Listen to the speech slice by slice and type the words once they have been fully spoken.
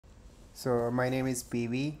So my name is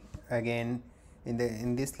PV. Again,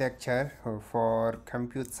 in this lecture for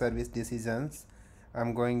compute service decisions,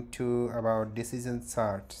 I'm going to about decision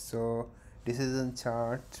chart. So decision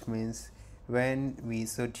chart means when we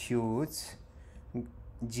should use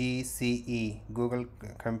GCE, Google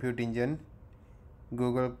Compute Engine,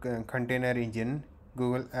 Google Container Engine,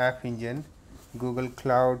 Google App Engine, Google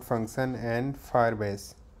Cloud Function, and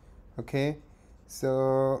Firebase. Okay,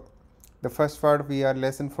 so the first part we are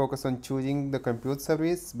lesson focus on choosing the compute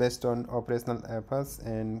service based on operational efforts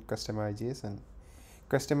and customization.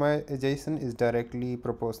 Customization is directly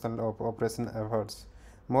proportional of operational efforts.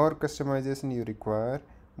 More customization you require,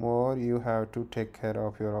 more you have to take care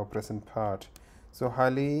of your operation part. So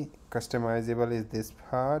highly customizable is this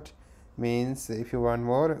part. Means if you want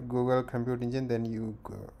more Google Compute Engine, then you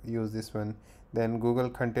use this one. Then Google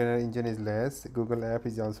Container Engine is less. Google App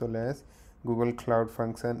is also less. Google Cloud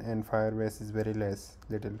Function and Firebase is very less,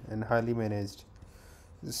 little and highly managed.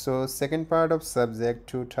 So second part of subject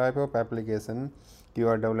to type of application you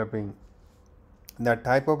are developing. The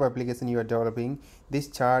type of application you are developing, this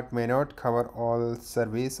chart may not cover all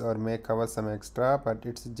service or may cover some extra, but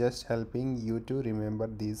it's just helping you to remember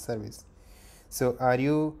these service. So are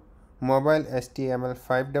you mobile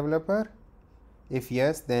HTML5 developer? If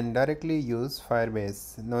yes, then directly use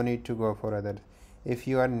Firebase. No need to go for other. If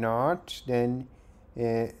you are not, then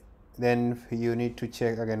you need to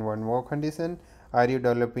check again one more condition. Are you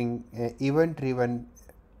developing event-driven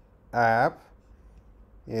app?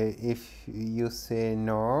 If you say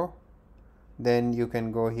no, then you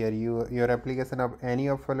can go here. Your application of any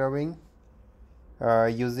of following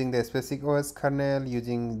using the specific OS kernel,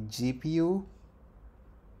 using GPU.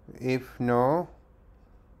 If no,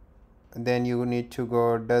 then you need to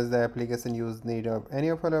go, does the application use need of any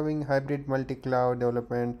of following hybrid multi-cloud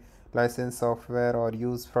development, license software, or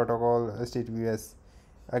use protocol HTTPS?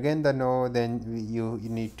 Again the no, then you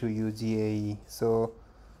need to use GAE. So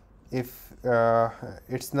if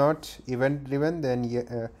it's not event driven,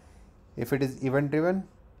 then if it is event driven,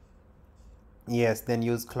 yes, then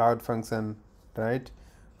use cloud function, right?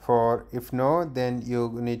 For if no, then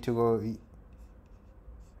you need to go.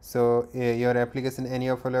 So your application any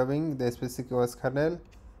of following the specific OS kernel,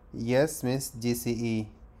 yes means GCE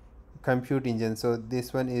compute engine. So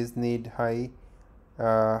this one is need high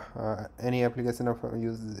any application of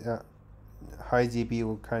use high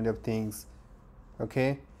GPU kind of things.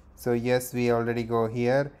 Okay, so yes, we already go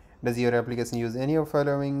here. Does your application use any of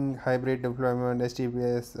following hybrid deployment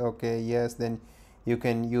HTTPS? Okay, yes, then you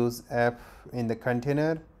can use app in the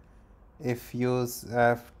container. If use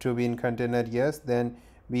app to be in container, yes, then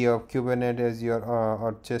we of Kubernetes as your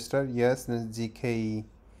orchestra, yes, then GKE.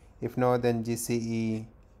 If no, then GCE.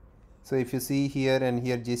 So if you see here and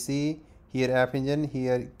here GCE, here app engine,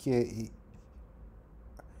 here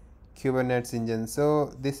Kubernetes engine.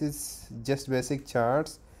 So this is just basic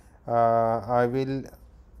charts. I will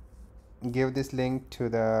give this link to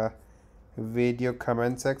the video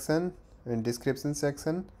comment section and description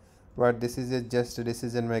section, but this is just a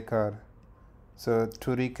decision maker. So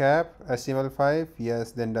to recap, HTML5,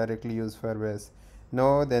 yes, then directly use Firebase.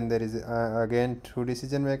 No, then there is again two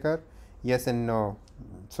decision maker, yes and no.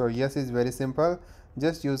 So yes is very simple,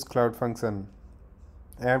 just use cloud function.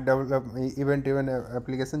 App develop event driven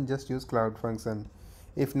application, just use cloud function.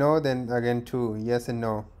 If no, then again two, yes and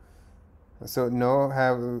no. So no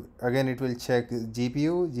have again it will check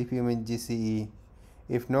GPU means GCE.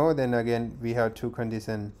 If no, then again we have two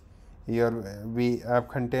condition. Your we app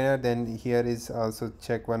container, then here is also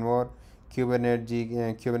check one more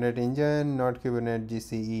Kubernetes engine, not Kubernetes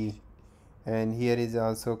GCE, and here is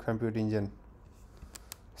also compute engine.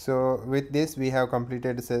 So with this we have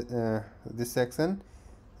completed this section,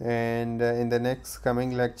 and in the next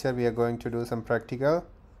coming lecture we are going to do some practical.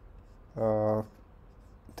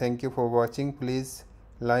 Thank you for watching. Please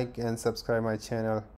like and subscribe my channel.